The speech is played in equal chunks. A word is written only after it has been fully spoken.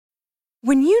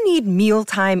When you need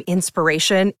mealtime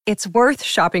inspiration, it's worth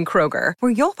shopping Kroger,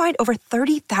 where you'll find over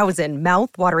 30,000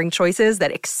 mouth-watering choices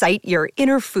that excite your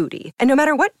inner foodie. And no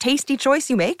matter what tasty choice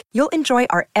you make, you'll enjoy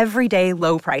our everyday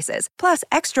low prices, plus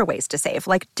extra ways to save,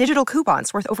 like digital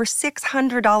coupons worth over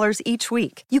 $600 each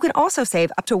week. You can also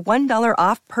save up to $1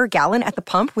 off per gallon at the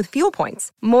pump with fuel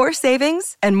points. More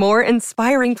savings and more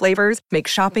inspiring flavors make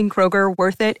shopping Kroger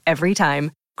worth it every time.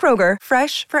 Kroger,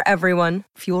 fresh for everyone.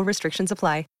 Fuel restrictions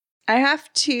apply. I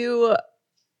have to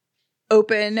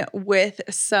open with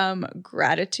some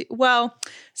gratitude. Well,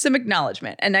 some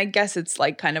acknowledgement. And I guess it's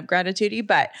like kind of gratitude-y,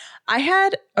 but I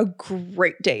had a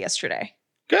great day yesterday.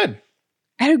 Good.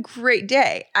 I had a great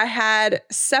day. I had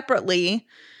separately,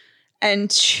 and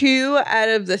 2 out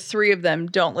of the 3 of them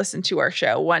don't listen to our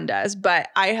show. 1 does. But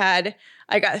I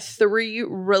got 3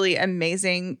 really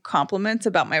amazing compliments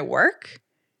about my work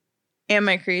and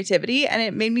my creativity, and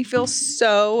it made me feel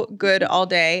so good all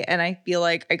day. And I feel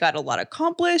like I got a lot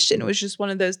accomplished, and it was just one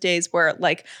of those days where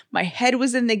like my head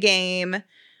was in the game.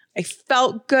 I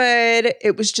felt good.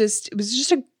 It was just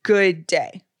a good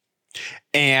day.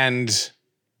 Is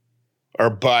there a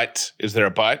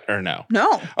but or no?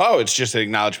 No. Oh, it's just an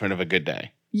acknowledgement of a good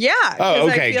day. Yeah. Oh,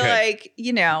 okay, I feel good. like,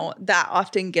 that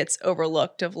often gets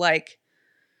overlooked of like,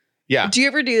 yeah. Do you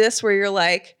ever do this where you're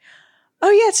like, oh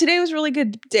yeah, today was a really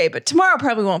good day, but tomorrow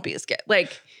probably won't be as good.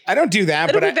 Like, I don't do that,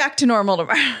 it'll but be back to normal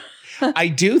tomorrow. I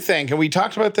do think, and we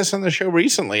talked about this on the show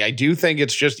recently, I do think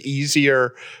it's just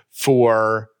easier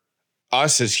for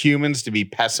us as humans to be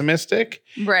pessimistic.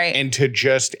 Right. And to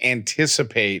just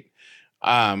anticipate.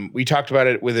 We talked about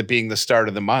it with it being the start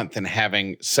of the month and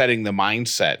setting the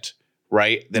mindset,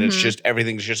 right? That it's just,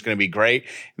 everything's just going to be great.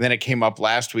 And then it came up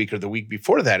last week or the week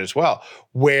before that as well,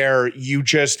 where you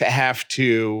just have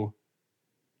to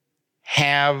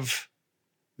have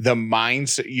the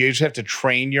mindset. You just have to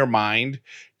train your mind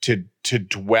to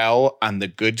dwell on the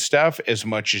good stuff as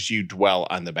much as you dwell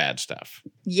on the bad stuff.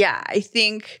 Yeah, I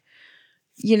think,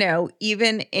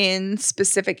 even in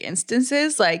specific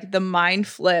instances, like the mind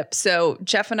flip. So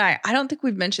Jeff and I don't think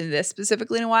we've mentioned this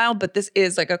specifically in a while, but this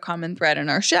is like a common thread in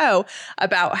our show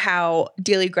about how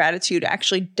daily gratitude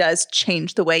actually does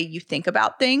change the way you think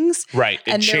about things. Right.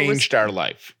 It changed our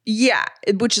life. Yeah,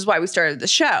 which is why we started the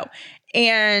show.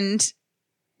 And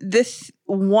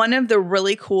one of the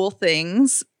really cool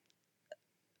things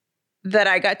that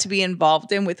I got to be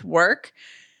involved in with work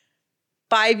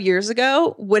 5 years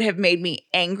ago would have made me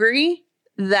angry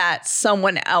that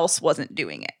someone else wasn't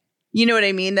doing it. You know what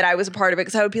I mean? That I was a part of it,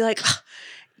 because I would be like,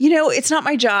 it's not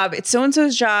my job. It's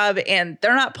so-and-so's job, and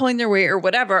they're not pulling their weight or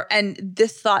whatever. And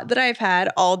this thought that I've had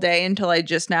all day until I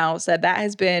just now said that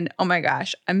has been, oh my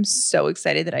gosh, I'm so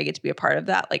excited that I get to be a part of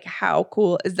that. Like, how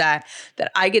cool is that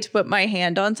I get to put my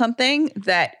hand on something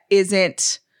that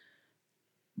isn't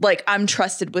like I'm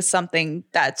trusted with something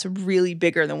that's really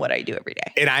bigger than what I do every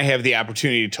day. And I have the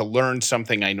opportunity to learn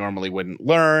something I normally wouldn't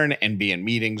learn and be in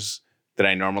meetings that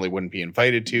I normally wouldn't be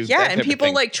invited to. Yeah. And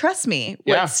people like trust me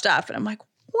with stuff. And I'm like,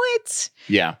 what?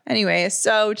 Yeah. Anyway,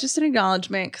 so just an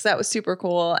acknowledgement, because that was super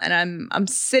cool. And I'm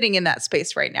sitting in that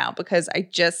space right now because I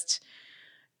just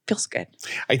feels good.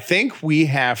 I think we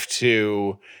have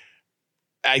to,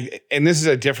 and this is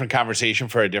a different conversation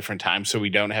for a different time, so we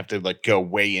don't have to like go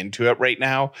way into it right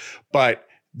now. But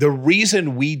the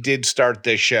reason we did start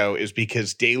this show is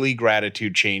because daily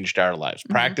gratitude changed our lives.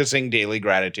 Mm-hmm. Practicing daily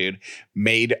gratitude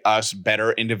made us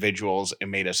better individuals. It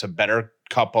made us a better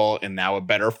couple and now a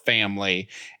better family.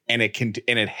 And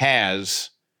it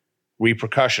has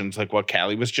repercussions like what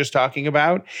Callie was just talking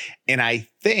about. And I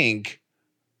think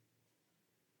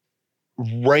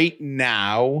right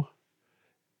now,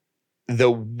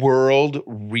 the world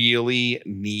really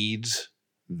needs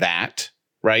that,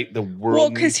 right? The world. Well,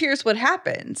 because here's what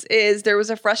happens is there was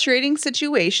a frustrating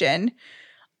situation.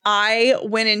 I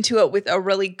went into it with a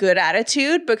really good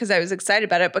attitude because I was excited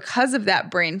about it because of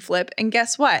that brain flip. And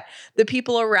guess what? The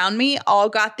people around me all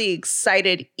got the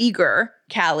excited, eager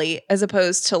Callie, as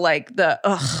opposed to like the,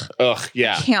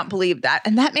 yeah, I can't believe that.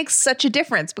 And that makes such a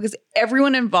difference because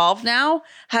everyone involved now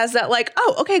has that like,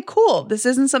 oh, okay, cool. This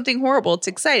isn't something horrible. It's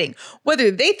exciting.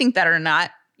 Whether they think that or not,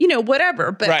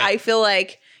 whatever. But right. I feel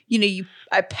like,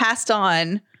 I passed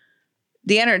on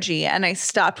the energy and I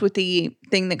stopped with the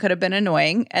thing that could have been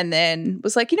annoying and then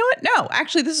was like, you know what? No,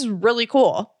 actually, this is really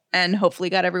cool. And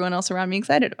hopefully got everyone else around me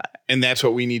excited about it. And that's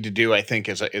what we need to do, I think,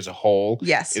 as a whole.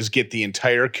 Yes. Is get the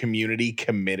entire community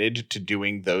committed to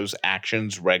doing those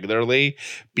actions regularly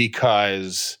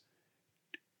because,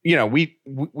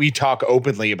 we talk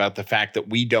openly about the fact that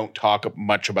we don't talk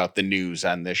much about the news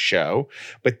on this show,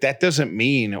 but that doesn't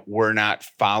mean we're not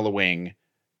following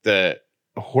the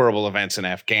horrible events in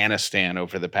Afghanistan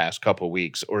over the past couple of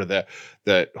weeks, or the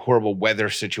horrible weather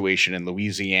situation in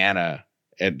Louisiana,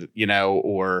 and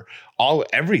or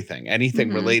anything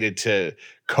Mhm. related to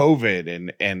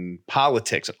COVID and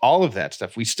politics, all of that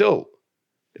stuff. There's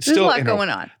a lot going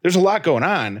on. There's a lot going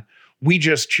on. We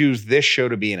just choose this show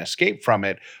to be an escape from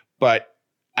it. But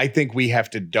I think we have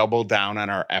to double down on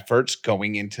our efforts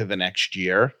going into the next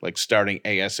year, like starting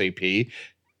ASAP,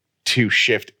 to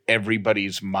shift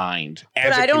everybody's mind.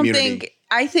 But I don't think.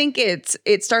 I think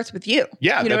it starts with you.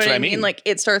 Yeah, you know that's what I mean. Like,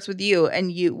 it starts with you,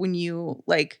 and when you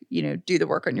do the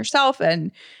work on yourself,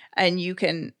 and you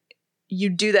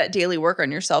do that daily work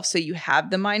on yourself, so you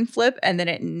have the mind flip, and then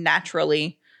it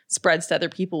naturally spreads to other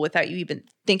people without you even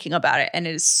thinking about it, and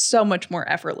it is so much more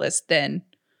effortless than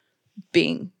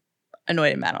being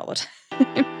annoyed and mad all the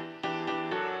time.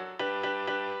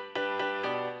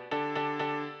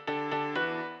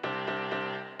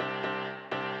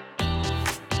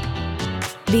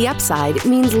 The Upside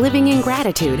means living in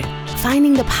gratitude,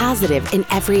 finding the positive in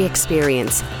every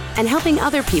experience, and helping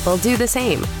other people do the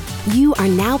same. You are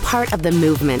now part of the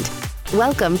movement.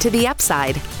 Welcome to The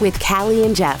Upside with Callie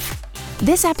and Jeff.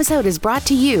 This episode is brought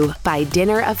to you by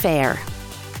Dinner Affair.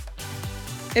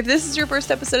 If this is your first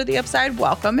episode of The Upside,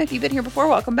 welcome. If you've been here before,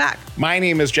 welcome back. My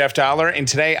name is Jeff Dollar, and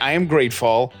today I am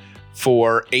grateful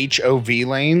for HOV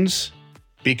lanes,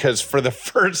 because for the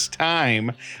first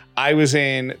time, I was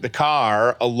in the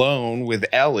car alone with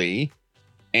Ellie,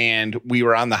 and we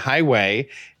were on the highway,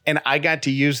 and I got to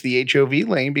use the HOV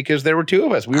lane because there were two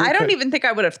of us. I don't even think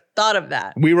I would have thought of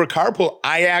that. We were carpool.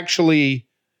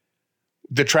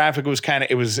 The traffic was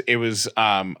it was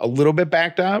a little bit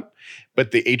backed up,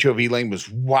 but the HOV lane was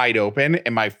wide open.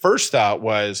 And my first thought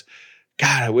was,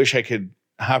 God, I wish I could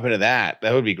hop into that.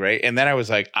 That would be great. And then I was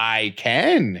like, I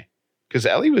can. Because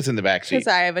Ellie was in the back seat.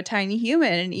 Because I have a tiny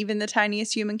human, and even the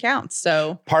tiniest human counts.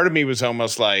 So part of me was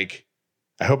almost like,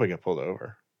 I hope I get pulled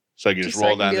over, so I could just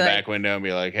roll down the back window and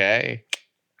be like, "Hey,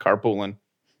 carpooling."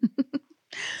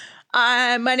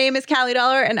 My name is Callie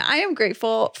Dollar, and I am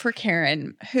grateful for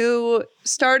Karen, who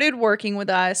started working with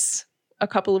us a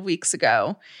couple of weeks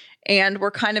ago, and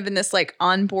we're kind of in this like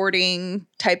onboarding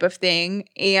type of thing,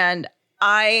 and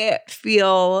I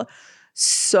feel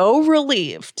so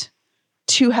relieved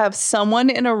to have someone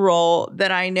in a role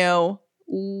that I know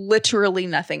literally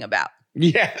nothing about.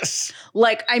 Yes.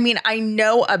 Like, I mean, I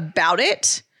know about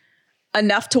it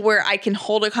enough to where I can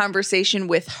hold a conversation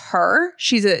with her.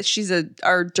 She's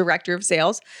our director of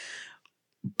sales,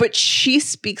 but she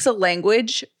speaks a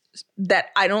language that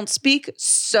I don't speak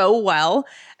so well.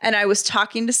 And I was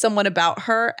talking to someone about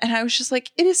her, and I was just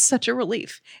like, it is such a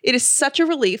relief. It is such a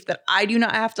relief that I do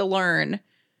not have to learn.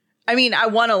 I mean, I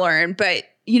want to learn, but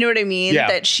you know what I mean? Yeah.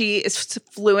 That she is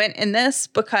fluent in this,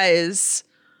 because,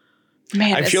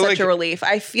 man, it's such a relief.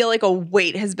 I feel like a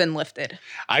weight has been lifted.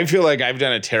 I feel like I've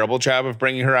done a terrible job of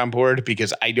bringing her on board,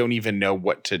 because I don't even know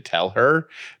what to tell her,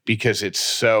 because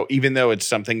even though it's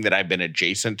something that I've been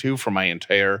adjacent to for my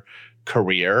entire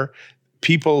career,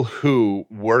 people who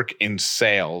work in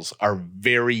sales are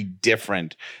very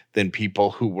different than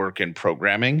people who work in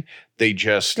programming. They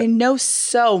know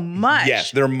so much.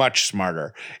 Yes, they're much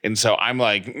smarter. And so I'm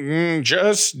like,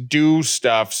 just do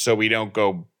stuff so we don't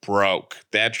go broke.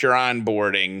 That's your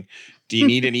onboarding. Do you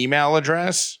need an email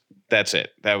address? That's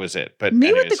it. That was it. But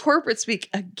me with the corporate speak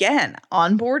again,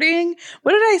 onboarding.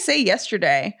 What did I say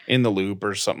yesterday? In the loop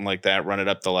or something like that. Run it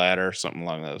up the ladder, something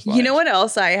along those lines. You know what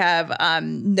else I have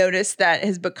noticed that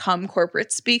has become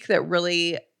corporate speak that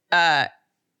really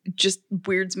just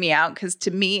weirds me out? Because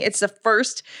to me, it's the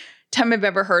first time I've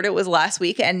ever heard it was last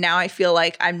week, and now I feel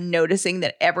like I'm noticing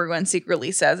that everyone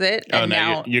secretly says it. And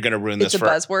now you're going to ruin this. It's a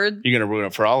buzzword. You're going to ruin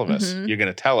it for all of us. You're going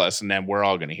to tell us, and then we're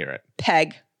all going to hear it.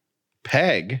 Peg.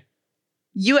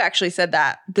 You actually said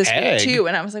that this week too,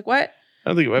 and I was like, "What?"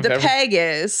 I don't think the peg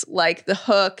is like the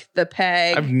hook, the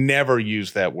peg. I've never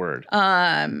used that word.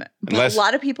 But a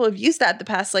lot of people have used that the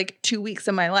past like 2 weeks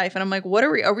of my life, and I'm like, "What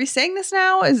are we saying this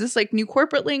now? Is this like new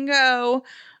corporate lingo?"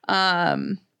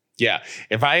 Yeah.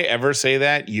 If I ever say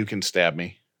that, you can stab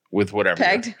me with whatever.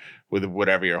 Pegged? With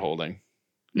whatever you're holding.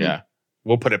 Yeah.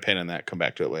 We'll put a pin in that. Come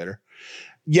back to it later.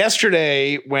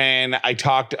 Yesterday, when I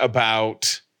talked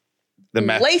about the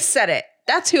Lace said it.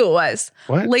 That's who it was.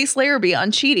 What? Lace Larrabee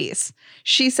on Cheaties.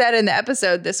 She said in the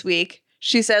episode this week,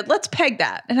 she said, let's peg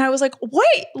that. And I was like,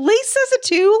 wait, Lace says it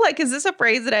too? Like, is this a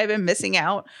phrase that I've been missing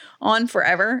out on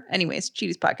forever? Anyways,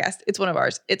 Cheaties podcast. It's one of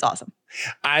ours. It's awesome.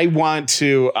 I want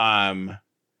to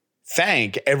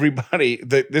thank everybody.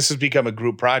 This has become a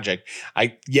group project.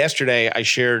 Yesterday I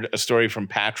shared a story from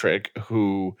Patrick,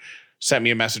 who sent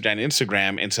me a message on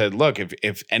Instagram and said, look,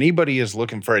 if anybody is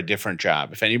looking for a different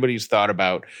job, if anybody's thought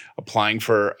about applying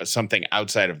for something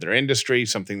outside of their industry,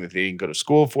 something that they didn't go to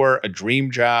school for, a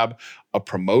dream job, a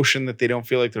promotion that they don't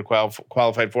feel like they're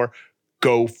qualified for,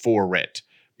 go for it.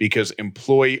 Because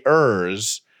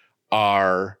employers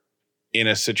are in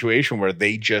a situation where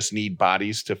they just need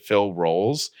bodies to fill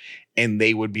roles, and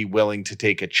they would be willing to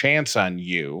take a chance on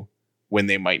you when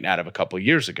they might not have a couple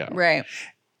years ago. Right.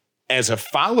 As a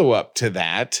follow-up to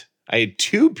that, I had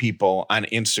 2 people on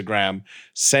Instagram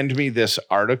send me this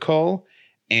article,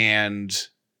 and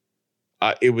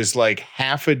it was like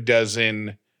half a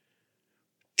dozen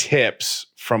tips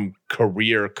from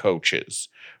career coaches.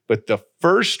 But the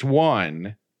first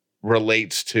one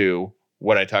relates to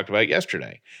what I talked about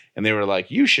yesterday. And they were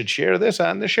like, you should share this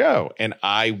on the show. And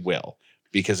I will,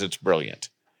 because it's brilliant.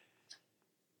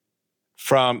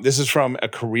 This is from a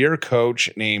career coach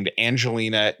named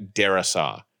Angelina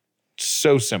Darasaw.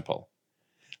 So simple.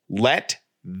 Let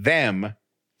them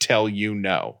tell you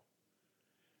no.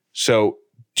 So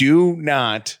do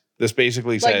not, this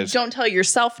basically says, don't tell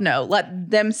yourself no. Let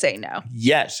them say no.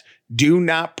 Yes. Do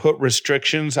not put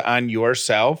restrictions on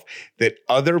yourself that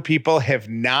other people have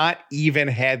not even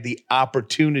had the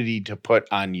opportunity to put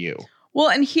on you. Well,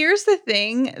 and here's the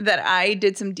thing that I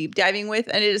did some deep diving with,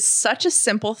 and it is such a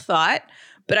simple thought,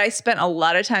 but I spent a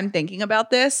lot of time thinking about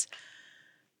this.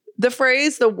 The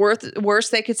phrase, the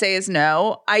worst they could say is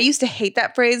no. I used to hate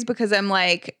that phrase because I'm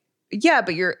like, yeah,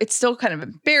 but it's still kind of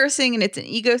embarrassing and it's an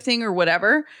ego thing or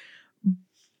whatever.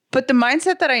 But the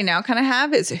mindset that I now kind of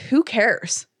have is, who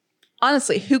cares?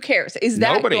 Honestly, who cares? Is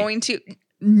that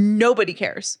nobody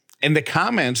cares. And the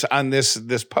comments on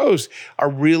this post are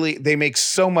really, they make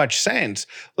so much sense.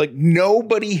 Like,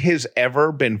 nobody has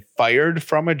ever been fired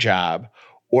from a job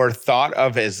or thought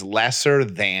of as lesser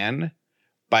than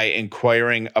by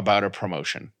inquiring about a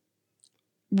promotion.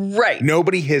 Right.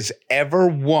 Nobody has ever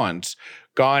once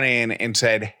gone in and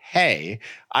said, hey,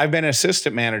 I've been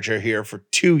assistant manager here for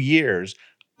 2 years.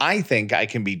 I think I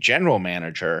can be general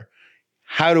manager.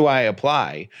 How do I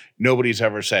apply? Nobody's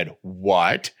ever said,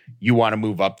 what? You want to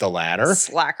move up the ladder?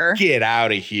 Slacker. Get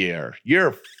out of here.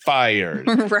 You're fired.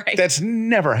 Right. That's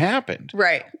never happened.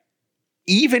 Right.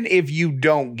 Even if you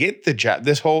don't get the job,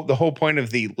 the whole point of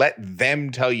the let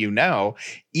them tell you no,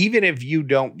 even if you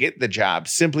don't get the job,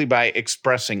 simply by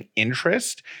expressing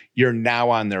interest, you're now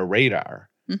on their radar.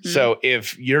 Mm-hmm. So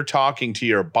if you're talking to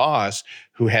your boss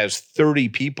who has 30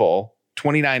 people,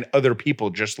 29 other people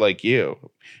just like you,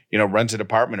 runs a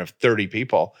department of 30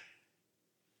 people,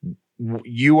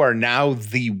 you are now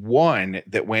the one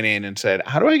that went in and said,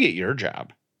 how do I get your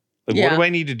job? Like, what do I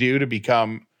need to do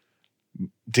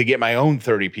to get my own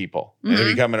 30 people and to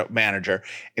become a manager?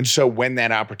 And so when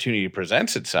that opportunity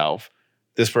presents itself,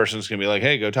 this person's going to be like,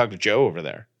 hey, go talk to Joe over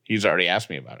there. He's already asked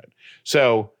me about it.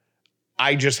 So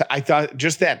I thought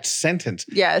just that sentence.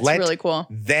 Yeah, it's really cool.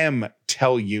 Them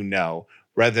tell you no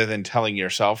rather than telling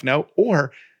yourself no.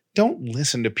 Or don't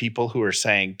listen to people who are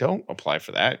saying, don't apply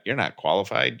for that. You're not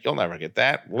qualified. You'll never get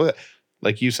that.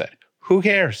 Like you said, who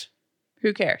cares?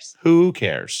 Who cares? Who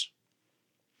cares?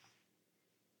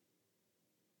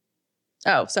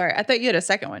 Oh, sorry. I thought you had a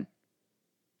second one.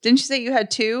 Didn't you say you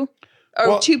had 2?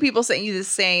 Or 2 people sent you the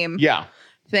same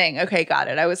thing? Okay, got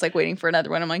it. I was like waiting for another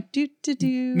one. I'm like,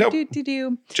 Nope.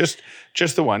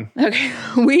 Just the one. Okay.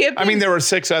 There were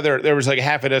 6 other, there was like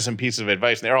half a dozen pieces of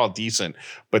advice and they're all decent.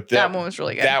 But that one was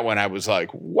really good. That one I was like,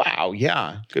 wow,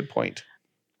 yeah, good point.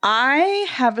 I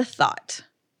have a thought.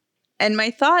 And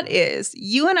my thought is,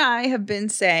 you and I have been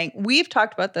saying, we've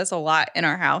talked about this a lot in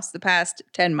our house the past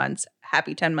 10 months.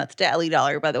 Happy 10 months to Ellie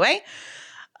Dollar, by the way.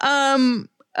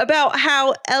 About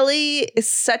how Ellie is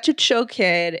such a chill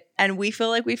kid and we feel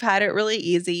like we've had it really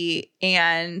easy,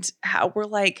 and how we're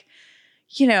like,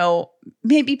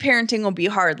 maybe parenting will be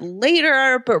hard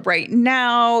later, but right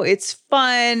now it's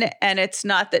fun. And it's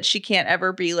not that she can't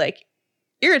ever be like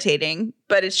irritating,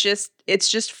 but it's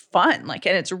just fun. Like,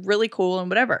 and it's really cool and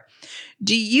whatever.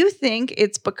 Do you think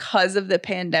it's because of the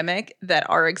pandemic that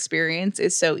our experience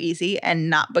is so easy and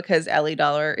not because Ellie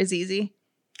Dollar is easy?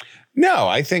 No,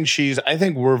 I think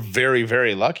we're very,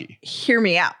 very lucky. Hear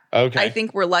me out. Okay. I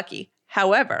think we're lucky.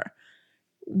 However,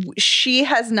 she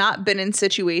has not been in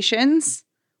situations,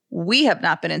 we have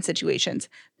not been in situations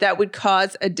that would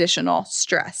cause additional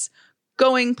stress.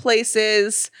 Going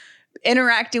places,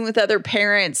 interacting with other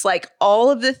parents, like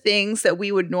all of the things that we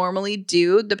would normally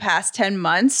do the past 10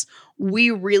 months,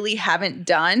 we really haven't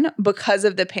done because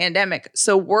of the pandemic.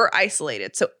 So we're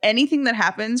isolated. So anything that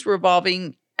happens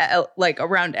revolving like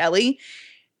around Ellie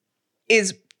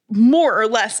is more or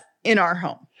less in our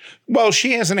home. Well,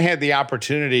 she hasn't had the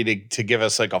opportunity to give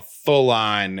us like a full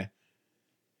on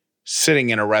sitting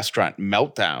in a restaurant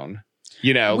meltdown.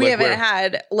 You know, we haven't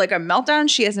had like a meltdown.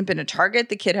 She hasn't been to Target.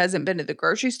 The kid hasn't been to the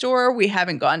grocery store. We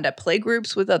haven't gone to play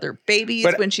groups with other babies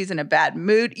when she's in a bad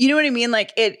mood. You know what I mean?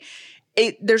 Like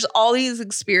there's all these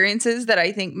experiences that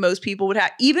I think most people would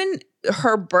have. Even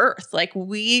her birth, like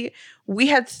we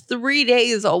had 3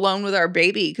 days alone with our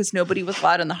baby because nobody was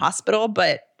allowed in the hospital,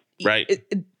 but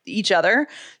each other.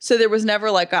 So there was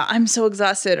never like I'm so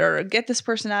exhausted or get this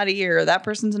person out of here or that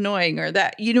person's annoying or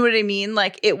that, you know what I mean?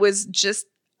 Like it was just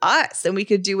us and we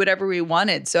could do whatever we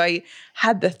wanted. So I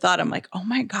had the thought, I'm like, oh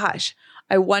my gosh,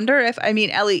 I wonder if, I mean,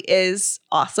 Ellie is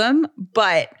awesome,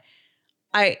 but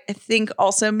I think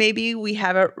also maybe we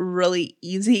have it really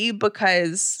easy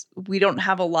because we don't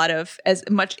have a lot of as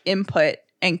much input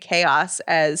and chaos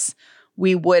as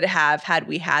we would have had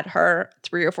we had her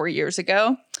 3 or 4 years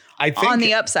ago. I think on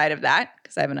the upside of that,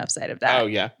 because I have an upside of that. Oh,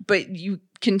 yeah. But you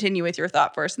continue with your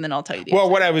thought first, and then I'll tell you the Well,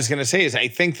 upside. what I was going to say is I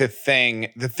think the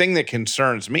thing that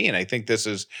concerns me, and I think this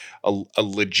is a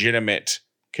legitimate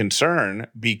concern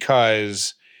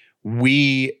because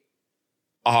we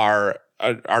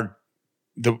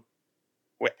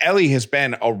Ellie has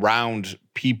been around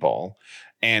people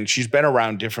and she's been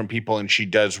around different people and she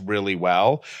does really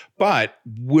well, but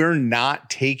we're not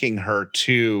taking her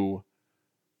to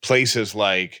places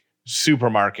like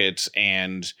supermarkets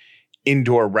and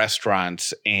indoor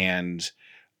restaurants and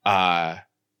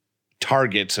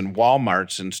Targets and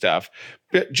Walmarts and stuff,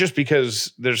 just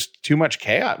because there's too much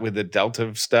chaos with the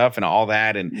Delta stuff and all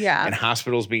that, and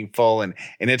hospitals being full, and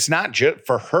it's not just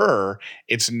for her.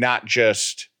 It's not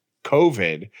just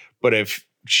COVID, but if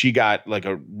she got like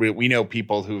we know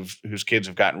people whose kids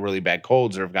have gotten really bad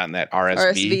colds or have gotten that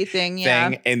RSV thing,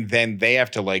 and then they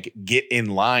have to like get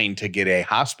in line to get a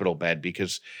hospital bed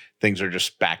because things are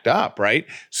just backed up, right?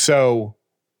 So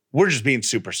we're just being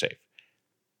super safe.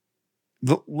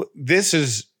 This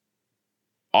is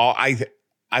all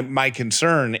my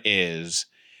concern is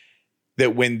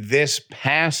that when this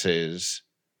passes,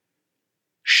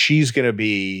 she's going to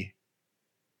be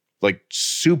like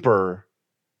super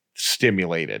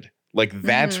stimulated. Like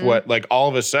that's what, like all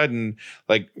of a sudden,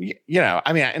 like, you know,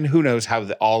 I mean, and who knows how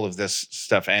all of this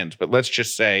stuff ends, but let's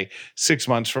just say 6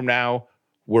 months from now,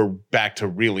 we're back to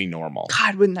really normal.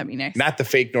 God, wouldn't that be nice? Not the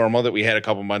fake normal that we had a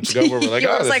couple months ago where we're like, it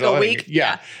was like a week.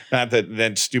 Yeah. Not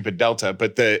that stupid Delta,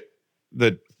 but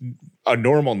a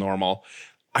normal.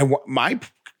 My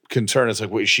concern is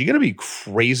like, is she going to be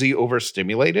crazy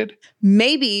overstimulated?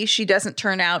 Maybe she doesn't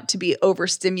turn out to be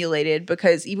overstimulated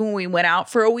because even when we went out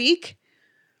for a week,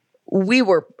 we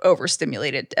were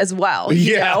overstimulated as well,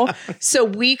 you know? So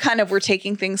we kind of were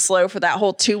taking things slow for that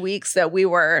whole 2 weeks that we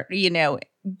were, you know,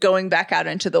 going back out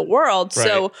into the world. Right.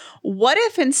 So what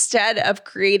if instead of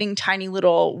creating tiny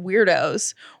little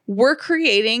weirdos, we're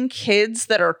creating kids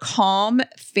that are calm,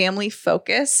 family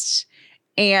focused,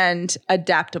 and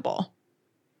adaptable?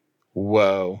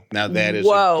 Whoa. Now that is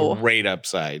a great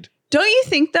upside. Don't you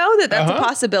think though that that's a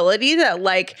possibility that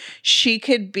like she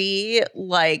could be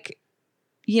like,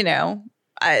 you know,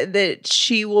 that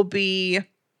she will be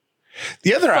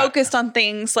the other focused on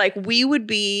things like we would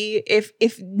be if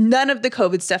none of the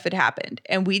COVID stuff had happened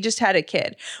and we just had a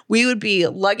kid, we would be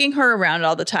lugging her around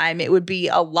all the time. It would be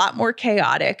a lot more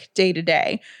chaotic day to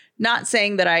day. Not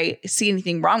saying that I see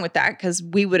anything wrong with that because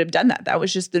we would have done that. That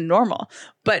was just the normal.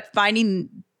 But finding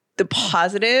the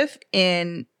positive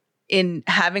in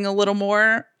having a little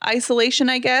more isolation,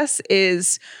 I guess,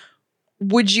 is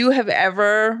would you have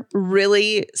ever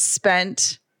really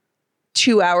spent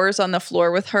 2 hours on the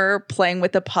floor with her playing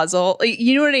with a puzzle?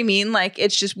 You know what I mean? Like,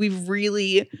 it's just, we've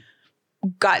really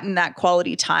gotten that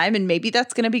quality time and maybe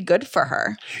that's going to be good for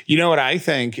her. You know what I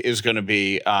think is going to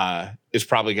be, is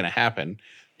probably going to happen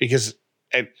because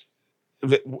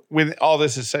when all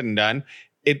this is said and done,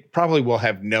 it probably will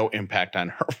have no impact on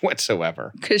her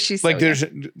whatsoever. Because she's like, so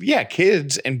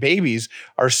kids and babies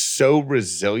are so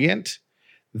resilient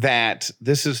that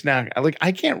this is not like,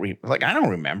 I don't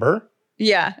remember.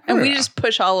 Yeah. And we just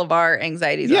push all of our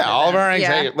anxieties. Yeah. All of our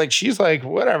anxiety. Yeah. Like she's like,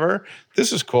 whatever,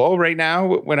 this is cool right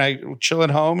now when I chill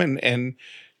at home and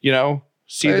you know,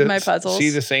 see my puzzles, see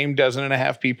the same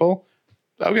 12 people.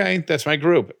 Okay. That's my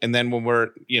group. And then when we're,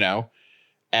 you know,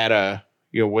 at a,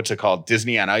 you know, what's it called?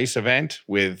 Disney on Ice event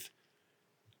with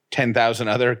 10,000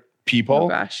 other people. Oh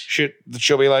gosh.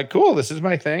 She'll be like, cool, this is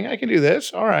my thing. I can do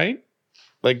this. All right.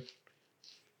 Like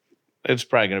it's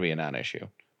probably going to be a non-issue.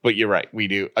 But you're right. We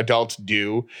do. Adults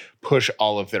do push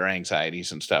all of their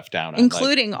anxieties and stuff down.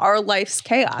 Including our life's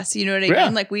chaos. You know what I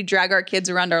mean? Like we drag our kids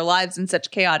around our lives in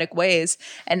such chaotic ways.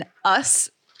 And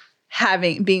us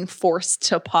being forced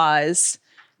to pause.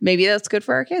 Maybe that's good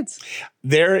for our kids.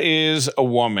 There is a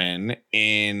woman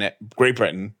in Great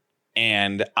Britain,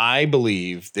 and I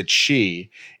believe that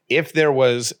if there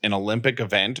was an Olympic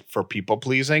event for people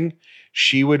pleasing,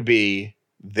 she would be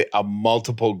a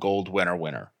multiple gold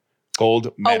winner.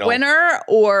 Gold medal. A winner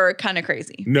or kind of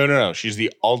crazy? No. She's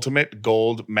the ultimate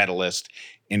gold medalist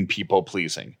in people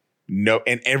pleasing. No,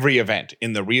 in every event,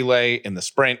 in the relay, in the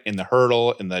sprint, in the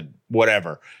hurdle, in the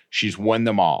whatever, she's won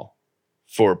them all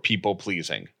for people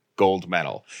pleasing. Gold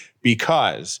medal,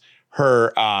 because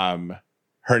her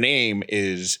name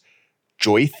is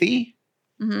Jyoti.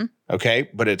 Mm-hmm. Okay,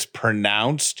 but it's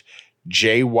pronounced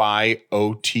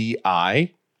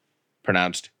Jyoti.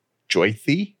 Pronounced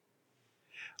Jyoti.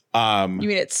 You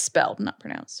mean it's spelled, not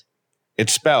pronounced?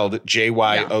 It's spelled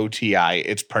Jyoti. Yeah.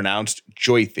 It's pronounced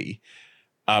Jyoti.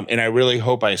 And I really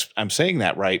hope I'm saying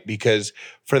that right, because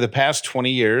for the past 20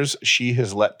 years, she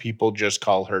has let people just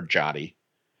call her Jotty.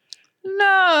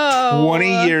 No.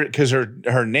 20 years, because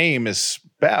her name is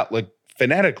spelled, like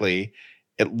phonetically,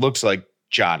 it looks like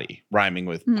Jotty, rhyming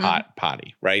with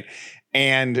potty, right?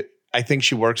 And I think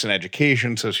she works in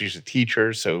education, so she's a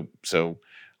teacher. So a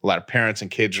lot of parents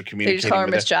and kids are communicating. They just call her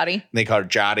Miss Jotty. They call her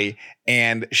Jotty.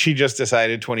 And she just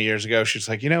decided 20 years ago, she's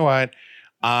like, you know what?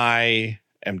 I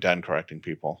am done correcting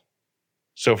people.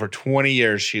 So for 20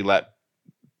 years, she let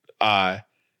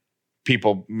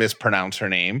people mispronounce her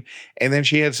name. And then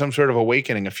she had some sort of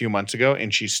awakening a few months ago,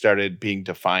 and she started being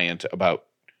defiant about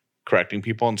correcting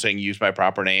people and saying, use my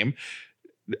proper name,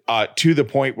 to the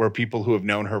point where people who have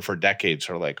known her for decades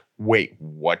are like, wait,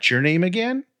 what's your name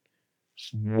again?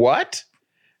 What?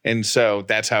 And so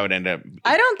that's how it ended up.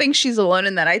 I don't think she's alone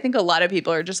in that. I think a lot of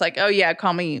people are just like, oh yeah,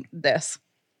 call me this.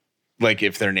 Like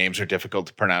if their names are difficult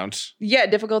to pronounce. Yeah,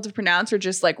 difficult to pronounce or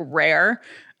just like rare.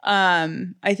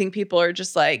 I think people are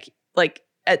just like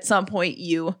at some point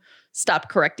you stop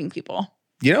correcting people.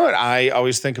 You know what I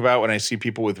always think about when I see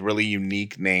people with really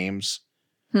unique names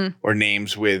or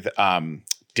names with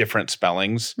different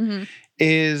spellings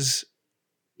is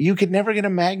you could never get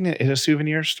a magnet in a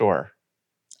souvenir store.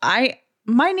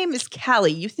 My name is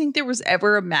Callie. You think there was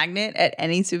ever a magnet at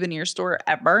any souvenir store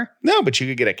ever? No, but you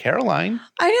could get a Caroline.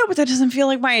 I know, but that doesn't feel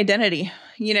like my identity,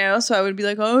 you know? So I would be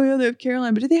like, oh yeah, they have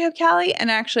Caroline, but do they have Callie?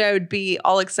 And actually I would be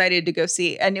all excited to go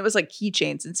see. And it was like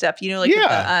keychains and stuff, you know, like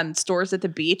at the stores at the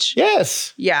beach.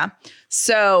 Yes. Yeah.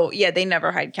 So yeah, they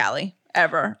never hide Callie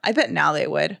ever. I bet now they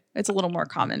would. It's a little more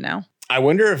common now. I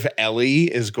wonder if Ellie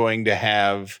is going to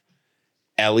have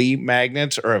Ellie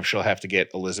magnets or if she'll have to get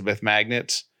Elizabeth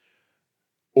magnets.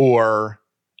 Or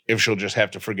if she'll just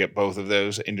have to forget both of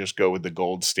those and just go with the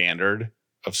gold standard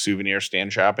of souvenir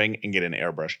stand shopping and get an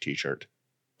airbrush t-shirt.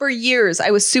 For years,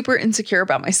 I was super insecure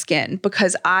about my skin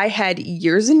because I had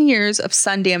years and years of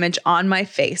sun damage on my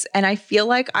face. And I feel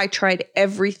like I tried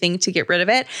everything to get rid of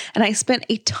it. And I spent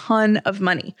a ton of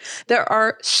money. There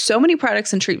are so many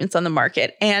products and treatments on the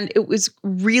market. And it was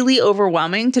really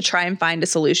overwhelming to try and find a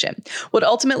solution. What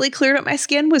ultimately cleared up my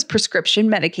skin was prescription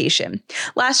medication.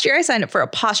 Last year, I signed up for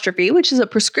Apostrophe, which is a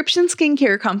prescription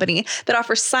skincare company that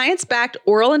offers science-backed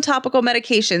oral and topical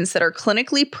medications that are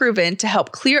clinically proven to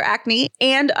help clear acne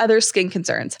and other skin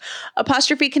concerns.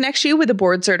 Apostrophe connects you with a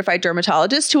board-certified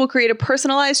dermatologist who will create a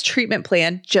personalized treatment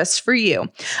plan just for you.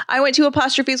 I went to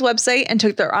Apostrophe's website and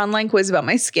took their online quiz about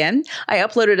my skin. I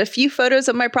uploaded a few photos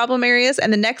of my problem areas,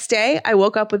 and the next day, I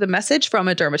woke up with a message from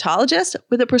a dermatologist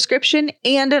with a prescription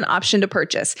and an option to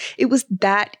purchase. It was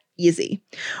that easy.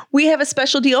 We have a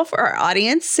special deal for our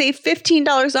audience. Save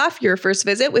 $15 off your first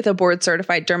visit with a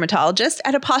board-certified dermatologist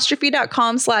at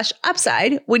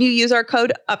apostrophe.com/upside when you use our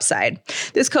code UPSIDE.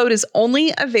 This code is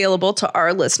only available to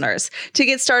our listeners. To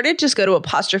get started, just go to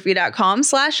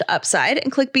apostrophe.com/upside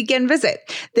and click begin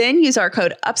visit. Then use our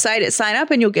code UPSIDE at sign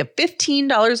up and you'll get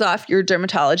 $15 off your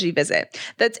dermatology visit.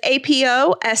 That's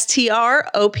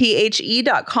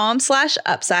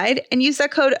apostrophe.com/upside and use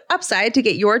that code UPSIDE to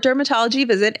get your dermatology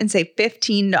visit and save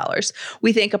 $15.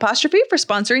 We thank Apostrophe for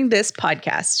sponsoring this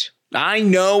podcast. I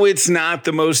know it's not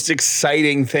the most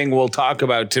exciting thing we'll talk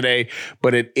about today,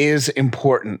 but it is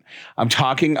important. I'm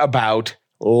talking about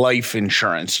life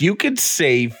insurance. You could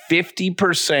save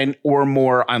 50% or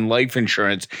more on life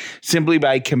insurance simply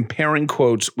by comparing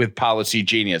quotes with Policy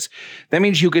Genius. That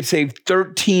means you could save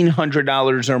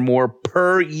 $1,300 or more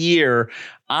per year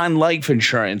on life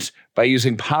insurance by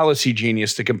using Policy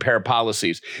Genius to compare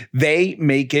policies. They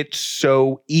make it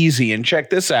so easy. And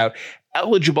check this out.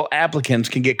 eligible applicants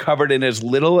can get covered in as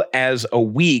little as a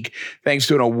week thanks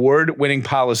to an award-winning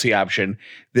policy option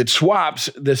that swaps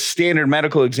the standard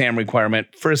medical exam requirement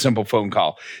for a simple phone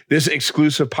call. This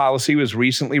exclusive policy was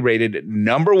recently rated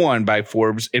 #1 by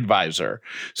Forbes Advisor.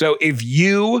 So if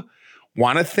you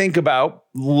want to think about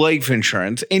life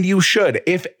insurance, and you should,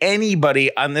 if anybody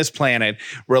on this planet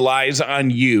relies on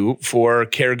you for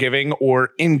caregiving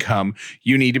or income,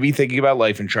 you need to be thinking about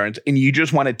life insurance, and you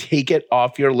just want to take it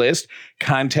off your list,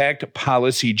 contact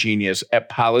Policy Genius at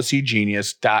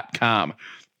policygenius.com.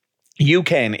 You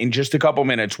can, in just a couple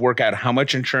minutes, work out how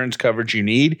much insurance coverage you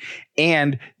need,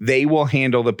 and they will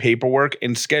handle the paperwork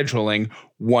and scheduling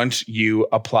once you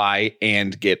apply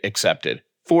and get accepted.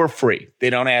 For free. They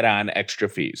don't add on extra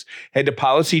fees. Head to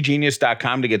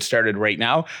policygenius.com to get started right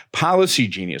now. Policy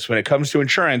Genius. When it comes to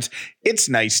insurance, it's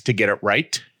nice to get it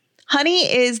right.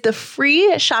 Honey is the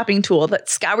free shopping tool that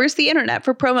scours the internet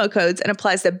for promo codes and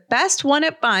applies the best one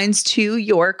it finds to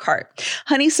your cart.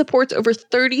 Honey supports over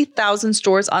 30,000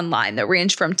 stores online that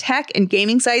range from tech and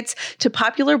gaming sites to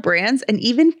popular brands and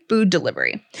even food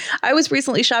delivery. I was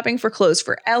recently shopping for clothes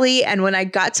for Ellie, and when I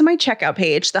got to my checkout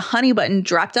page, the Honey button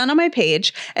dropped down on my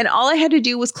page, and all I had to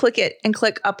do was click it and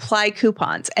click Apply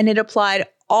Coupons, and it applied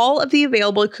all of the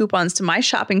available coupons to my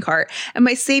shopping cart, and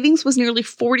my savings was nearly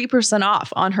 40%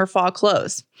 off on her fall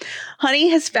clothes. Honey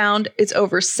has found its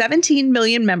over 17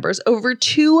 million members, over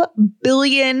 $2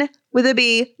 billion with a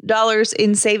B dollars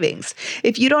in savings.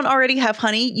 If you don't already have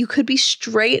Honey, you could be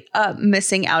straight up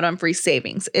missing out on free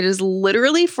savings. It is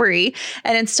literally free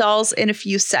and installs in a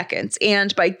few seconds.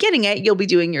 And by getting it, you'll be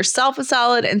doing yourself a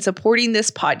solid and supporting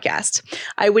this podcast.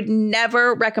 I would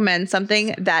never recommend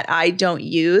something that I don't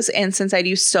use. And since I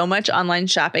do so much online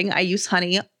shopping, I use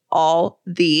Honey all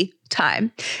the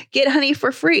time. Get Honey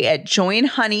for free at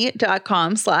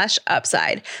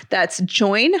joinhoney.com/upside. That's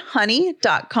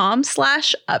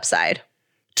joinhoney.com/upside.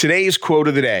 Today's quote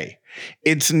of the day: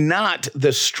 it's not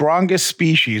the strongest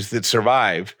species that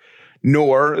survive,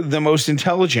 nor the most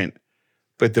intelligent,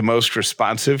 but the most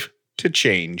responsive to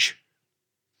change.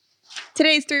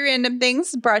 Today's 3 random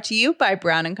things brought to you by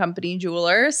Brown & Company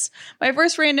Jewelers. My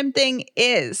first random thing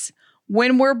is,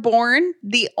 when we're born,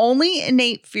 the only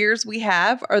innate fears we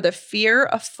have are the fear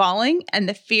of falling and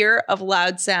the fear of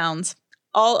loud sounds.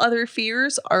 All other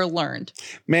fears are learned.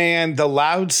 Man, the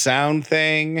loud sound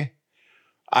thing,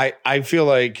 I feel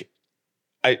like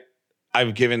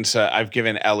I've given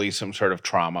Ellie some sort of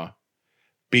trauma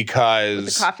because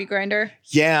With the coffee grinder.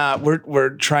 Yeah,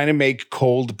 we're trying to make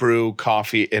cold brew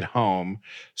coffee at home.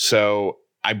 So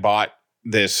I bought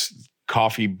this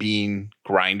coffee bean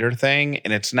grinder thing,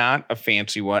 and it's not a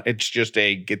fancy one. It's just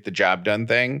a get the job done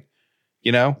thing,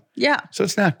 you know? Yeah. So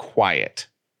it's not quiet.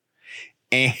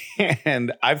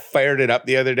 And I fired it up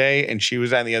the other day, and she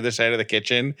was on the other side of the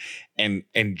kitchen and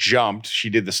jumped. She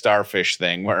did the starfish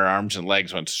thing where her arms and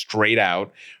legs went straight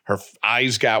out. Her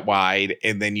eyes got wide,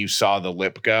 and then you saw the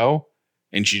lip go,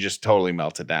 and she just totally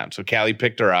melted down. So Callie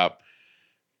picked her up,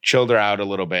 chilled her out a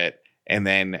little bit, and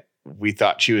then we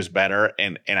thought she was better,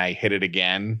 and I hit it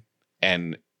again,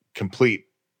 and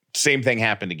same thing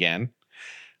happened again.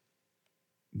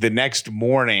 The next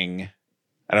morning,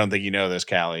 I don't think you know this,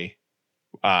 Callie,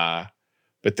 but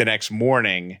the next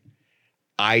morning,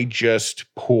 I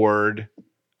just poured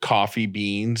coffee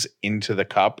beans into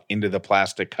the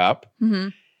plastic cup, Mm-hmm.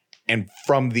 and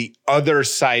from the other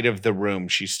side of the room,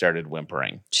 she started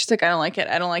whimpering. She's like, I don't like it.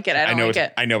 I don't like it. I don't like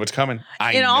it. I know it's coming.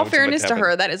 In all fairness to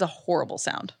her, that is a horrible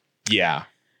sound. Yeah.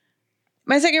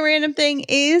 My second random thing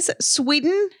is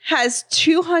Sweden has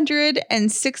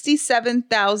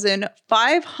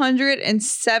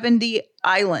 267,570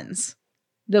 islands,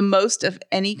 the most of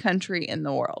any country in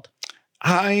the world.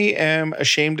 I am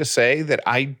ashamed to say that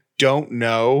I don't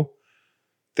know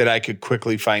that I could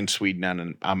quickly find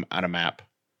Sweden on a map.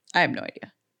 I have no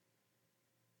idea.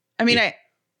 I mean, Yeah.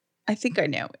 I think I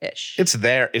know ish. It's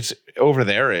there. It's over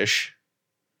there-ish.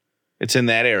 It's in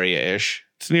that area-ish.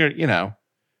 It's near,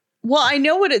 Well, I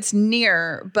know what it's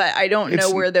near, but I don't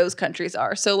know where those countries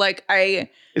are. So like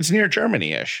it's near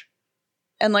Germany-ish.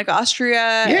 And like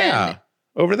Austria. Yeah. And,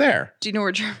 over there. do you know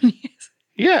where Germany is?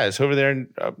 Yeah, it's over there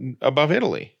above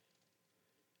Italy.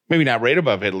 Maybe not right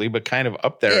above Italy, but kind of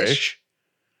up there-ish.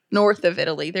 North of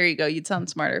Italy. There you go. You'd sound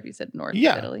smarter if you said north of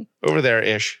Italy. Over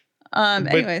there-ish.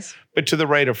 Anyways. But to the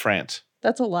right of France.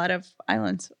 That's a lot of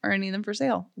islands. Are any of them for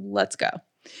sale? Let's go.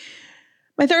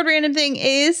 My third random thing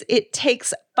is it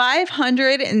takes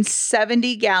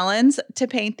 570 gallons to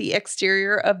paint the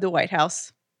exterior of the White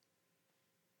House.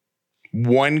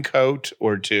 One coat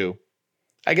or two?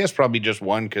 I guess probably just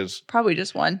one, because Probably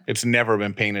just one. it's never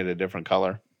been painted a different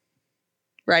color.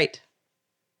 Right.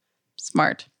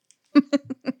 Smart.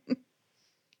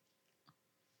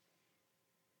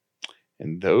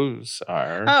 And those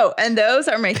are... Oh, and those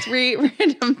are my 3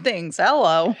 random things.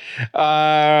 Hello.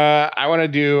 I want to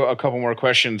do a couple more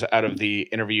questions out of the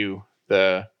interview,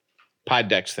 the pod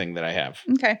decks thing that I have.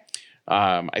 Okay.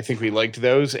 I think we liked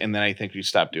those, and then I think we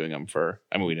stopped doing them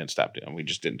we didn't stop doing them. We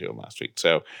just didn't do them last week.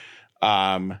 So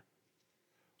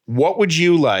what would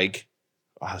you like?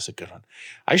 Oh, that's a good one.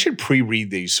 I should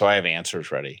pre-read these so I have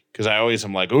answers ready, because I always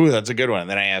am like, oh, that's a good one. And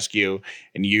then I ask you,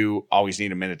 and you always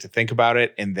need a minute to think about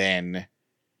it, and then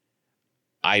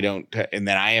I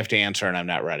have to answer, and I'm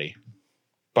not ready.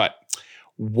 But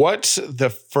what's the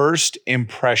first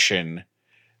impression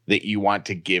that you want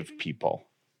to give people?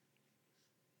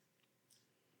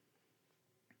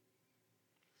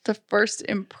 The first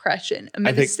impression. I'm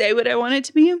going to say what I want it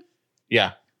to be.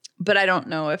 Yeah. But I don't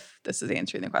know if this is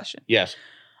answering the question. Yes.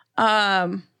 I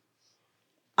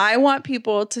want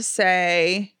people to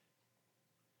say,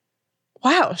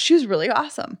 wow, she was really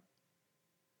awesome.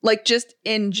 Like, just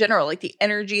in general, like the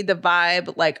energy, the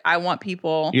vibe. Like, I want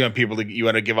people. You want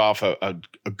to give off a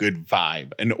good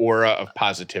vibe, an aura of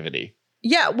positivity.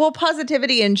 Yeah. Well,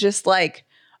 positivity and just like,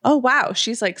 oh, wow,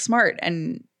 she's like smart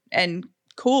and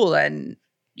cool and,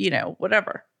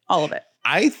 whatever. All of it.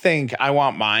 I think I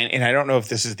want mine, and I don't know if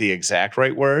this is the exact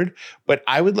right word, but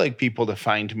I would like people to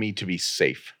find me to be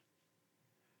safe.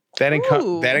 That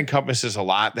encompasses a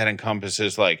lot. That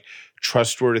encompasses like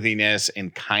trustworthiness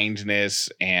and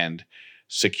kindness and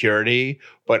security.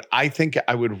 But I think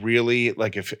I would really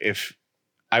like if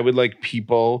I would like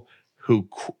people who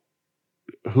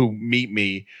meet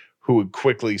me who would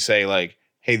quickly say like,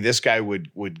 hey, this guy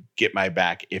would get my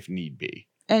back if need be.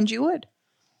 And you would.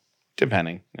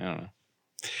 Depending. I don't know.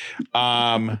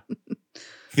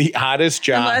 The oddest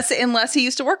job. Unless he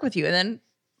used to work with you, and then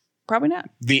probably not.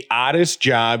 The oddest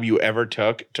job you ever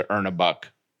took to earn a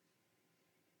buck.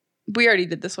 We already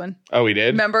did this one. Oh, we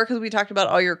did? Remember? Because we talked about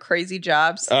all your crazy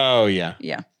jobs. Oh, yeah.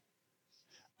 Yeah.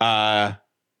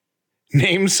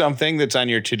 Name something that's on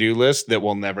your to-do list that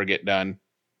will never get done.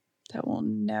 That will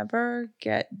never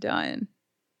get done.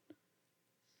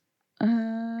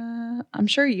 I'm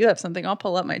sure you have something. I'll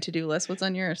pull up my to-do list. What's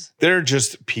on yours? There are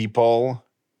just people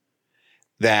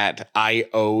that I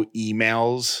owe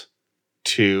emails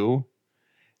to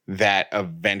that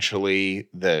eventually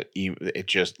it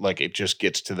just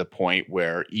gets to the point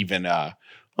where even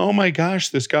oh my gosh,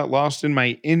 this got lost in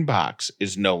my inbox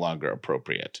is no longer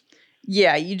appropriate.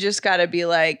 Yeah, you just got to be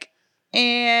like,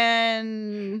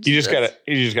 and you just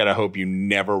gotta hope you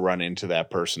never run into that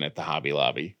person at the Hobby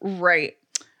Lobby. Right.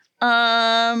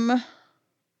 I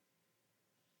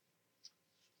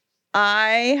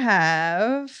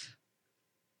have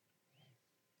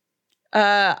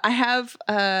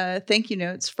thank you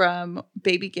notes from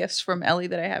baby gifts from Ellie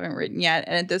that I haven't written yet.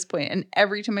 And at this point, and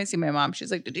every time I see my mom,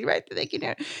 she's like, did you write the thank you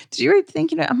note? Did you write the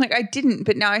thank you note? I'm like, I didn't,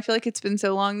 but now I feel like it's been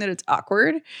so long that it's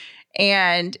awkward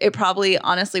and it probably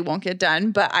honestly won't get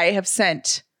done. But I have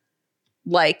sent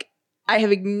I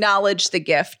have acknowledged the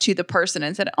gift to the person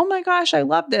and said, oh my gosh, I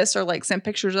love this. Or like sent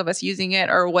pictures of us using it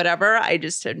or whatever. I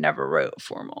just have never wrote a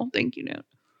formal thank you note.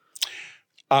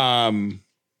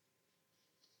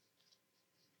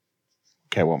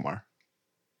 Okay, one more.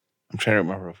 I'm trying to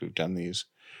remember if we've done these.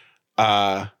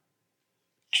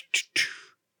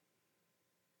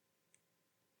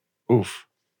 Oof.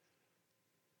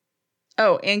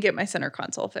 Oh, and get my center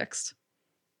console fixed.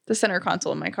 The center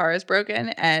console in my car is broken,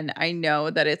 and I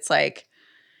know that it's like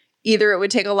either it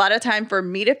would take a lot of time for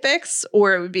me to fix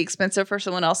or it would be expensive for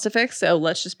someone else to fix. So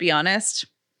let's just be honest.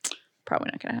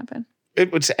 Probably not going to happen.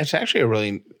 It's actually a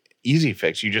really easy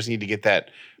fix. You just need to get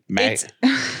that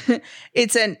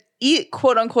It's an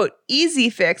quote unquote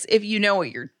easy fix if you know what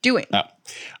you're doing.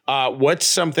 What's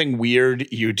something weird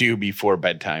you do before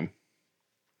bedtime?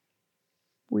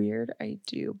 Weird I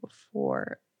do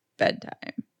before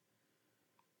bedtime.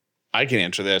 I can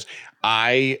answer this.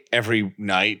 I every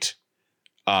night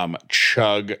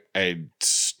chug a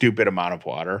stupid amount of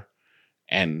water,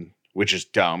 and which is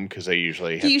dumb because I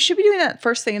usually you should be doing that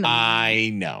first thing in the morning. I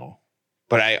know.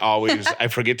 But I always I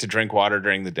forget to drink water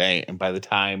during the day, and by the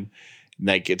time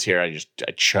night gets here, I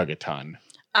chug a ton.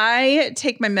 I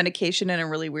take my medication in a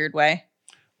really weird way.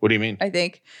 What do you mean? I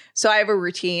think so. I have a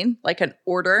routine, like an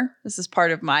order. This is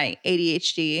part of my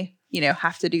ADHD.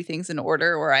 Have to do things in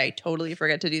order, or I totally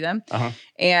forget to do them. Uh-huh.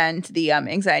 And the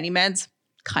anxiety meds,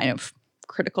 kind of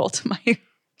critical to my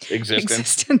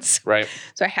existence. Right.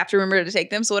 So I have to remember to take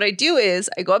them. So what I do is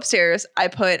I go upstairs, I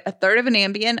put a third of an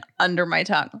Ambien under my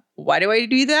tongue. Why do I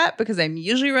do that? Because I'm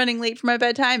usually running late for my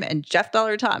bedtime, and Jeff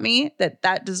Dollar taught me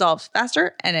that dissolves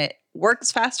faster and it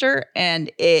works faster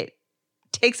and it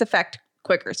takes effect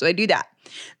quicker. So I do that.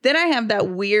 Then I have that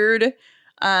weird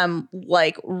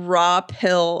like raw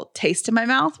pill taste in my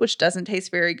mouth, which doesn't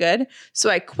taste very good. So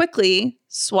I quickly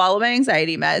swallow my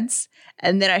anxiety meds,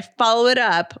 and then I follow it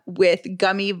up with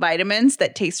gummy vitamins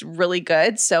that taste really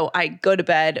good. So I go to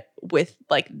bed with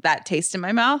like that taste in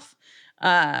my mouth.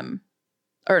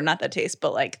 Or not that taste,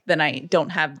 but like then I don't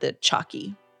have the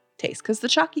chalky taste, because the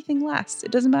chalky thing lasts.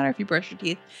 It doesn't matter if you brush your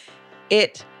teeth.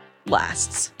 It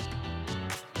lasts.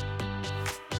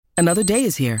 Another day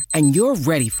is here, and you're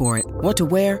ready for it. What to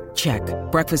wear? Check.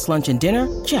 Breakfast, lunch, and dinner?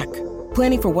 Check.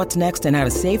 Planning for what's next and how to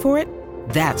save for it?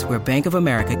 That's where Bank of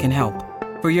America can help.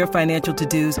 For your financial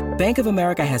to-dos, Bank of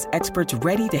America has experts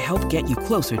ready to help get you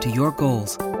closer to your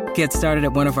goals. Get started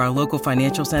at one of our local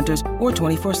financial centers or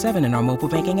 24/7 in our mobile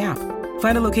banking app.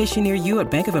 Find a location near you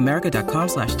at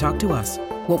bankofamerica.com/talktous.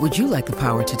 What would you like the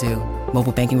power to do?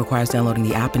 Mobile banking requires downloading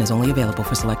the app and is only available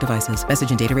for select devices. Message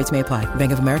and data rates may apply.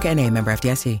 Bank of America NA, member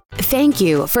FDIC. Thank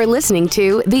you for listening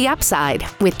to The Upside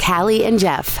with Callie and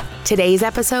Jeff. Today's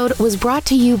episode was brought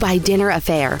to you by Dinner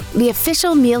Affair, the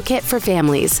official meal kit for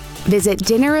families. Visit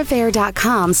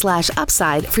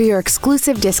dinneraffair.com/upside for your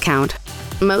exclusive discount.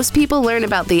 Most people learn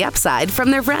about The Upside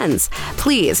from their friends.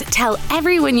 Please tell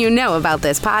everyone you know about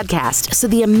this podcast so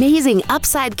the amazing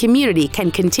Upside community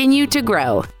can continue to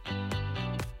grow.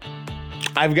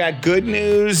 I've got good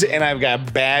news and I've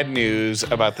got bad news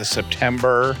about the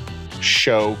September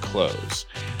show close.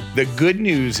 The good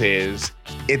news is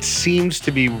it seems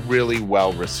to be really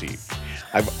well received.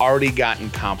 I've already gotten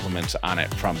compliments on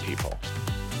it from people.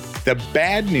 The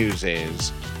bad news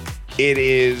is it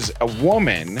is a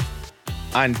woman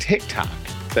on TikTok.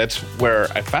 That's where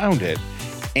I found it.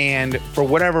 And for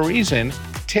whatever reason,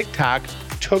 TikTok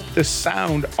took the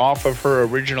sound off of her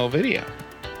original video.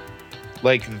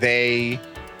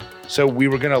 So we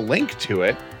were going to link to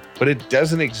it, but it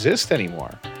doesn't exist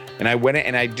anymore. And I went in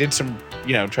and I did some,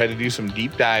 tried to do some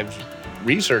deep dive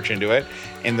research into it.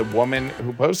 And the woman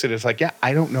who posted it's like, yeah,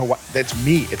 I don't know what, that's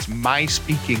me. It's my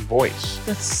speaking voice.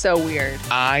 That's so weird.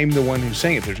 I'm the one who's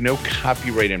saying it. There's no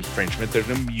copyright infringement. There's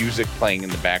no music playing in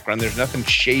the background. There's nothing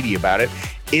shady about it.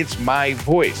 It's my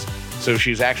voice. So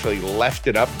she's actually left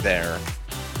it up there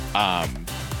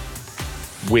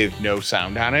with no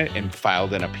sound on it and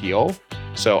filed an appeal.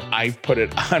 So I put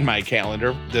it on my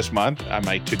calendar this month, on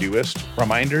my to-doist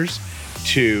reminders,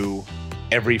 to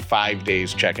every 5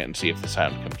 days check it and see if the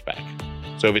sound comes back.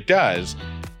 So if it does,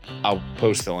 I'll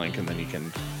post the link and then you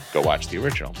can go watch the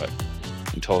original. But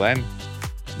until then,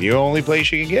 the only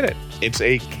place you can get it, it's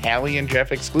a Callie and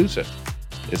Jeff exclusive,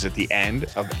 is at the end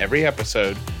of every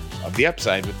episode of The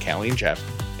Upside with Callie and Jeff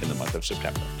in the month of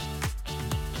September.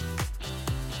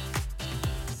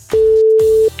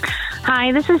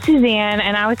 Hi, this is Suzanne,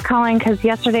 and I was calling because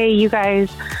yesterday you guys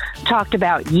talked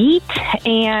about yeet,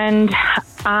 and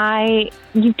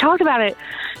you talked about it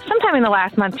sometime in the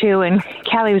last month too, and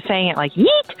Callie was saying it like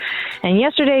yeet, and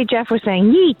yesterday Jeff was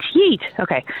saying yeet, yeet.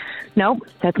 Okay, nope,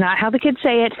 that's not how the kids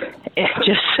say it.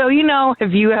 Just so you know,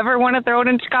 if you ever want to throw it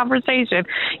into conversation,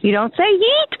 you don't say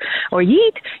yeet or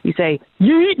yeet, you say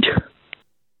yeet.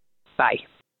 Bye.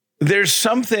 There's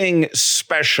something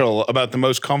special about the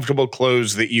most comfortable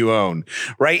clothes that you own,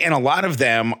 right? And a lot of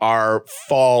them are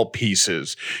fall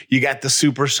pieces. You got the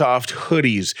super soft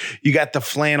hoodies, you got the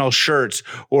flannel shirts,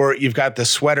 or you've got the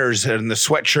sweaters and the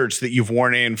sweatshirts that you've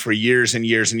worn in for years and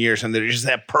years and years, and there's just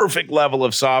that perfect level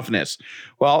of softness.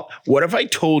 Well, what if I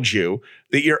told you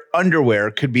that your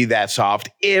underwear could be that soft,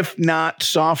 if not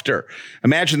softer?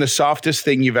 Imagine the softest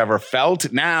thing you've ever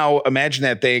felt. Now imagine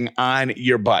that thing on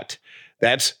your butt.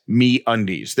 That's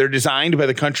MeUndies. They're designed by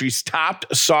the country's top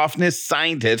softness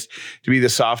scientists to be the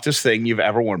softest thing you've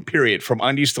ever worn, period. From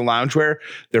undies to loungewear,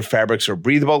 their fabrics are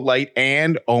breathable, light,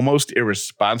 and almost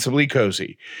irresponsibly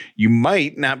cozy. You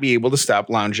might not be able to stop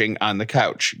lounging on the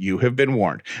couch. You have been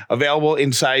warned. Available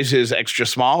in sizes extra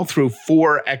small through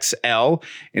 4XL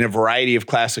in a variety of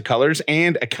classic colors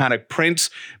and iconic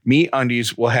prints,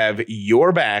 MeUndies will have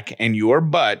your back and your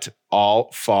butt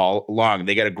all fall long.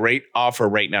 They got a great offer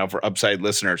right now for Upside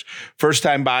listeners.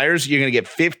 First-time buyers, you're going to get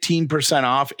 15%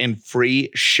 off and free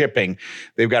shipping.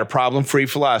 They've got a problem-free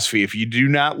philosophy. If you do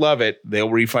not love it, they'll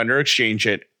refund or exchange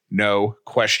it. No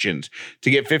questions.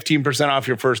 To get 15% off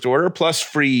your first order plus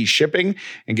free shipping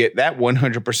and get that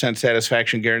 100%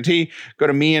 satisfaction guarantee, go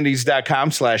to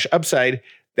MeUndies.com/upside.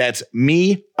 That's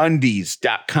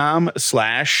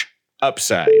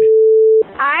MeUndies.com/upside.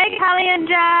 Hi, Callie and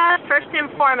Jeff. First and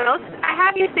foremost, I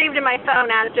have you saved in my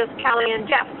phone as just Callie and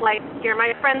Jeff, like you're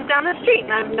my friends down the street,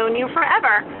 and I've known you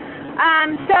forever.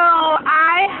 So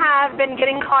I have been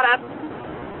getting caught up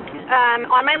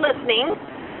on my listening,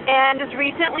 and just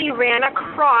recently ran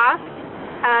across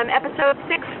episode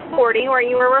 640, where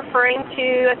you were referring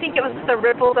to, I think it was the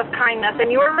Ripples of Kindness, and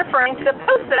you were referring to the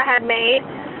post that I had made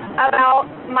about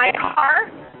my car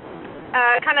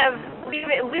kind of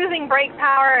losing brake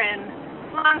power. And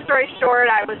long story short,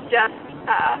 I was just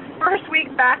first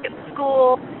week back at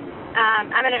school.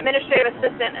 I'm an administrative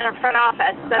assistant in a front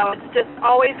office, so it's just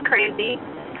always crazy.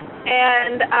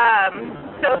 And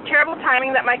so terrible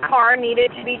timing that my car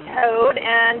needed to be towed,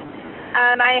 and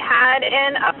I had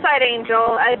an Upside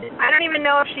Angel. I don't even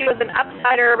know if she was an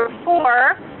Upsider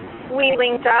before we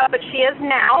linked up, but she is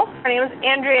now. Her name is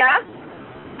Andrea.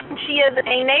 She is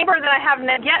a neighbor that I have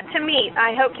yet to meet.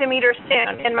 I hope to meet her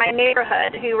soon in my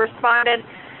neighborhood, who responded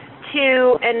to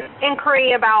an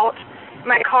inquiry about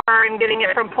my car and getting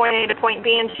it from point A to point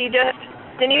B, and she just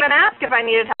didn't even ask if I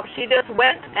needed help. She just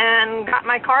went and got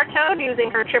my car towed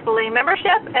using her AAA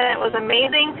membership, and it was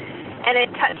amazing, and it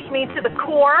touched me to the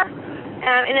core,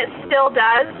 and it still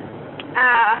does.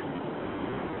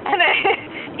 And I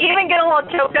even get a little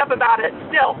choked up about it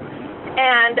still.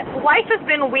 And life has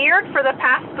been weird for the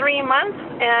past 3 months,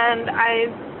 and I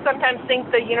sometimes think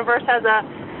the universe has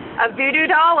a voodoo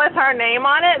doll with our name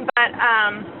on it, but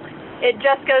it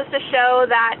just goes to show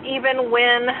that even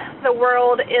when the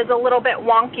world is a little bit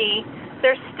wonky,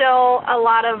 there's still a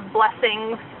lot of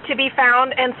blessings to be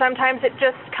found, and sometimes it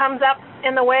just comes up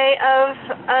in the way of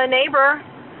a neighbor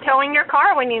towing your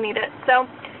car when you need it. So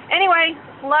anyway,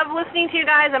 love listening to you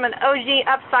guys. I'm an OG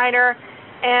Upsider,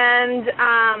 and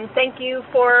thank you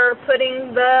for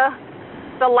putting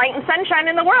the light and sunshine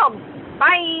in the world.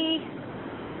 Bye.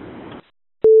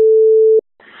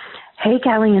 Hey,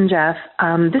 Callie and Jeff.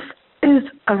 This is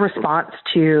a response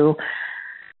to,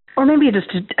 or maybe just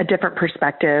a different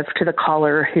perspective to the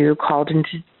caller who called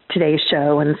into today's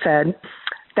show and said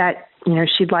that, you know,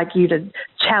 she'd like you to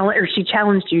challenge, or she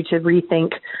challenged you to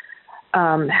rethink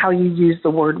how you use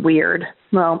the word weird.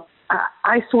 Well,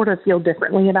 I sort of feel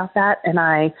differently about that, and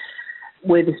I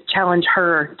would challenge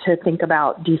her to think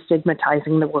about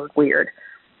destigmatizing the word weird.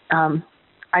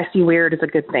 I see weird as a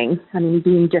good thing. I mean,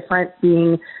 being different,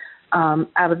 being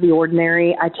out of the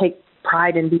ordinary. I take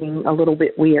pride in being a little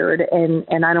bit weird,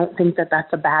 and I don't think that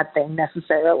that's a bad thing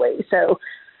necessarily. So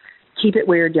keep it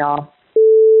weird, y'all.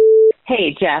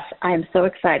 Hey, Jeff, I'm so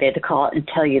excited to call and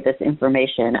tell you this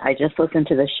information. I just listened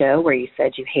to the show where you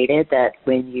said you hated that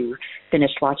when you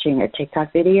finished watching a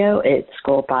TikTok video, it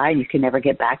scrolled by and you can never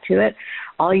get back to it.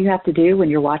 All you have to do when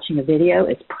you're watching a video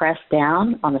is press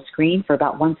down on the screen for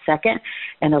about 1 second,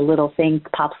 and a little thing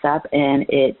pops up, and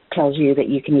it tells you that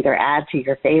you can either add to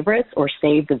your favorites or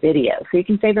save the video. So you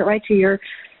can save it right to your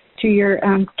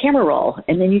camera roll,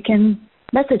 and then you can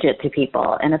message it to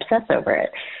people and obsess over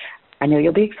it. I know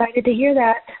you'll be excited to hear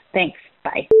that. Thanks.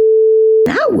 Bye.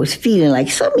 I was feeling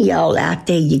like some of y'all out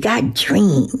there, you got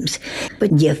dreams,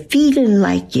 but you're feeling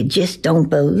like you just don't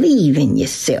believe in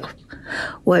yourself.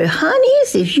 Well, honey,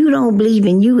 if you don't believe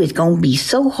in you, it's going to be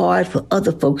so hard for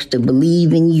other folks to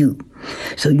believe in you.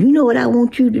 So you know what I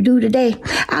want you to do today?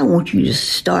 I want you to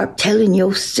start telling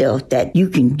yourself that you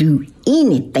can do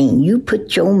anything you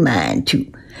put your mind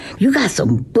to. You got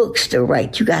some books to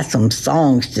write. You got some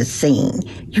songs to sing.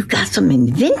 You got some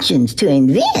inventions to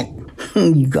invent.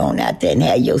 You going out there and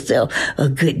have yourself a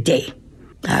good day.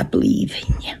 I believe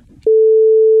in you.